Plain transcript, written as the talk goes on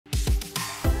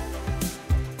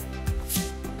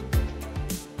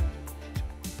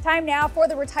Time now for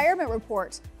the retirement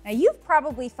report. Now, you've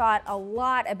probably thought a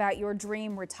lot about your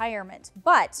dream retirement,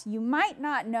 but you might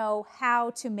not know how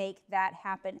to make that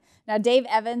happen. Now, Dave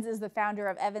Evans is the founder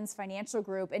of Evans Financial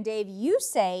Group. And Dave, you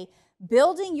say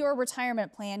building your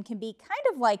retirement plan can be kind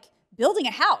of like building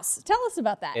a house. Tell us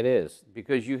about that. It is,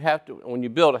 because you have to, when you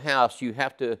build a house, you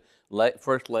have to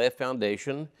first lay a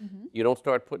foundation. You don't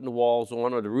start putting the walls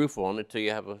on or the roof on until you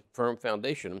have a firm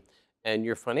foundation. And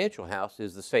your financial house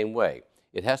is the same way.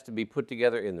 It has to be put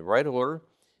together in the right order.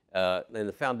 And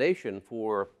the foundation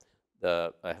for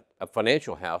a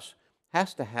financial house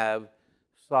has to have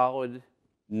solid,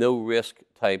 no-risk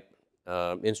type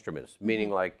instruments, meaning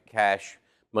like cash,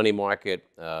 money market,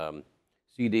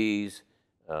 CDs,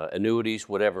 annuities,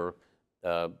 whatever.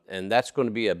 And that's going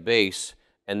to be a base.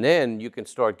 And then you can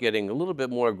start getting a little bit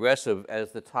more aggressive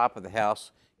as the top of the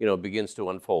house, begins to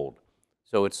unfold.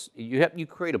 So you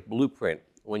create a blueprint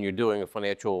when you're doing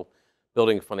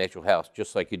building a financial house,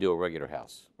 just like you do a regular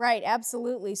house. Right,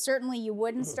 absolutely. Certainly you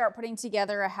wouldn't start putting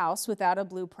together a house without a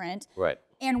blueprint. Right.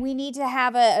 And we need to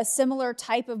have a similar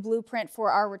type of blueprint for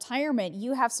our retirement.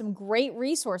 You have some great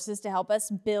resources to help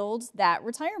us build that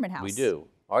retirement house. We do.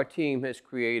 Our team has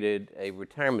created a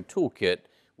retirement toolkit,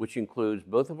 which includes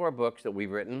both of our books that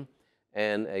we've written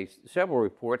and several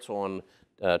reports on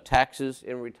taxes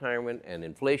in retirement and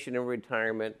inflation in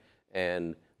retirement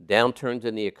and downturns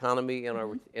in the economy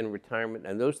in retirement.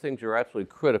 And those things are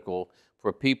absolutely critical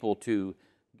for people to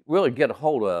really get a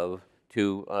hold of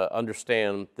to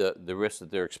understand the risks that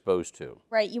they're exposed to.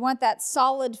 Right. You want that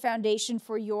solid foundation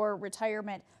for your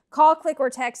retirement. Call, click,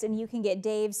 or text, and you can get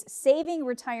Dave's Saving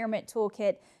Retirement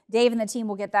Toolkit. Dave and the team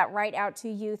will get that right out to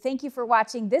you. Thank you for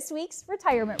watching this week's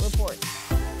Retirement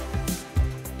Report.